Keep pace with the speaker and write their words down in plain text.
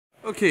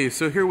Okay,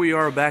 so here we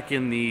are back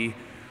in the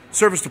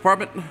service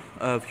department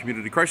of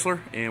Community Chrysler,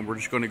 and we're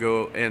just going to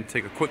go and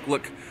take a quick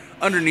look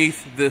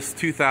underneath this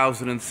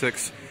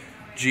 2006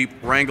 Jeep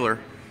Wrangler.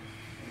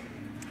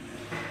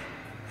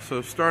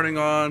 So starting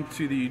on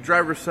to the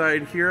driver's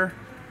side here,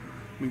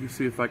 we can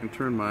see if I can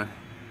turn my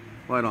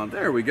light on.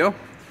 There we go.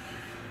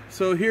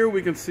 So here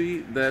we can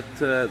see that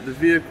the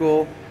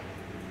vehicle,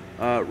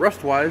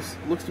 rust-wise,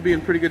 looks to be in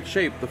pretty good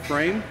shape. The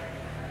frame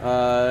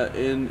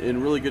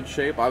in really good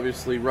shape.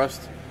 Obviously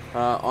rust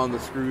on the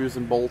screws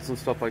and bolts and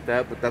stuff like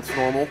that, but that's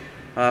normal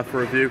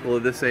for a vehicle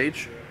of this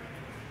age.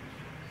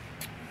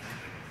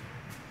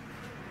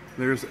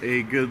 There's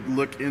a good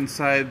look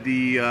inside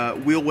the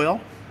wheel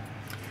well,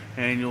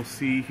 and you'll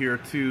see here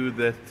too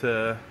that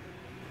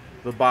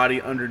the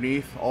body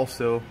underneath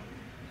also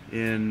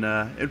in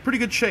pretty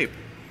good shape.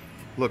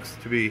 Looks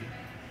to be.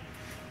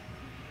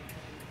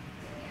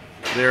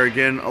 There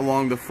again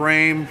along the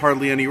frame,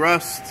 hardly any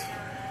rust.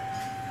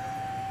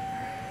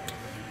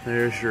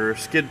 There's your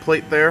skid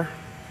plate there.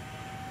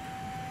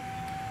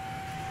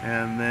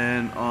 And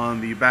then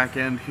on the back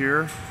end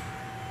here,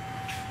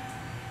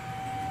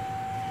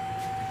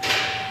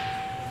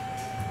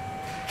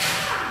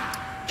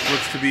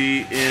 looks to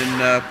be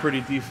in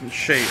pretty decent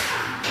shape.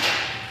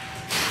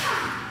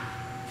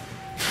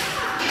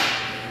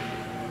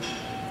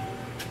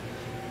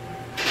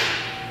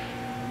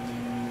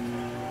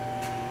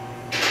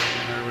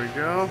 There we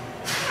go.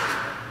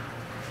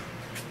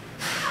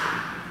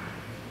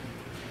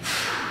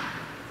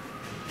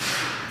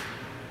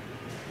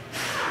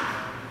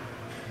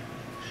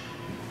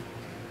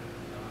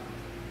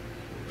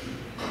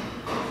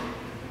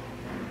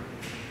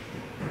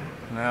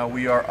 Now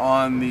we are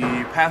on the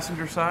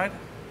passenger side.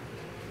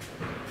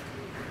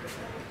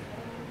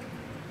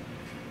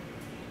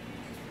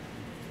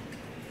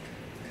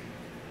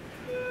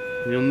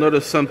 You'll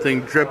notice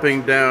something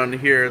dripping down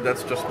here.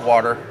 That's just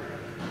water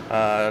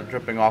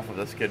dripping off of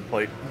the skid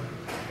plate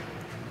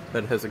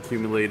that has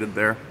accumulated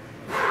there.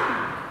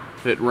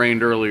 It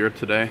rained earlier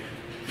today.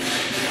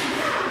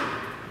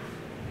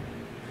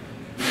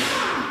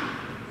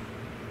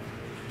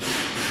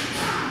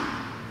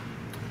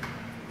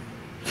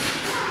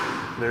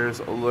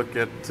 There's a look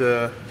at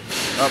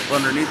up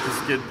underneath the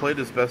skid plate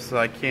as best as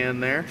I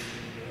can there.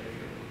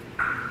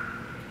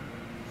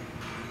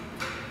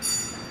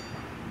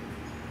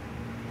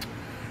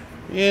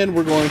 And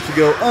we're going to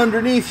go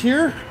underneath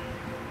here.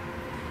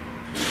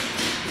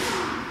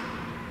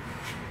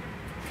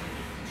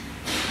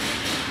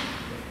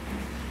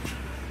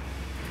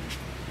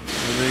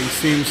 Everything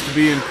seems to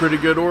be in pretty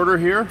good order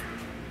here.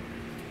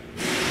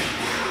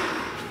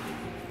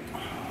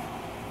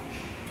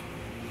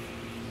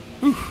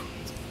 Whew.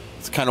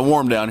 It's kind of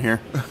warm down here.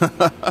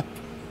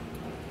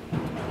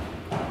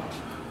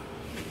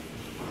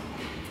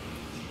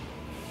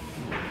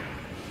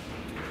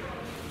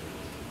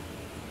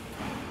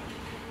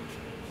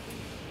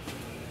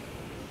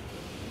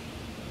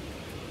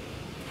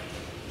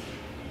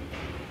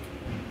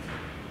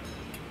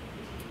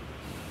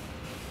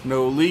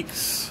 No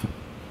leaks,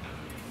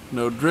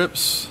 no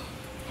drips.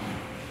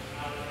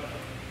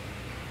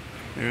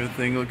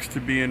 Everything looks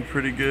to be in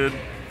pretty good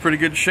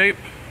shape.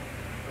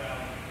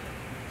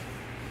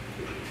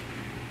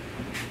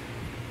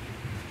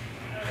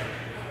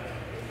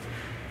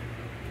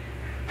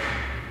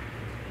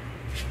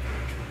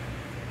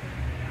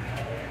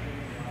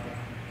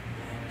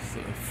 It's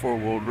a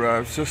four-wheel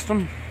drive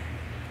system.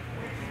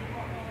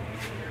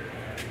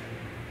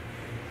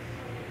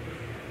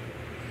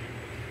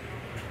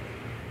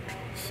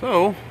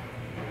 So,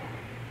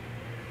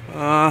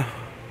 that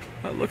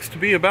looks to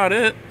be about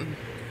it.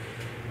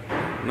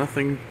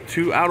 Nothing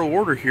too out of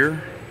order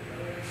here.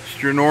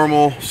 Just your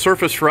normal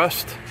surface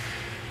rust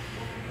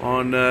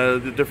on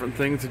the different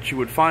things that you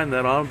would find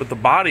that on, but the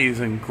body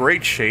is in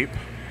great shape.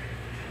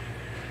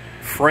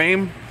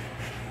 Frame,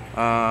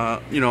 I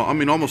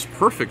mean, almost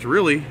perfect,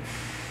 really.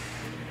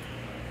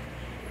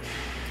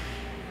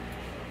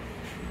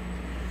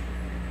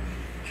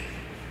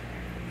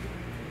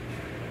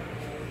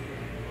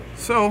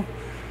 So,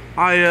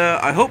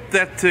 I hope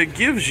that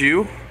gives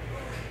you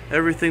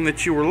everything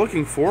that you were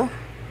looking for.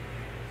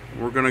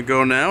 We're going to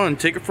go now and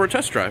take it for a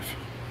test drive.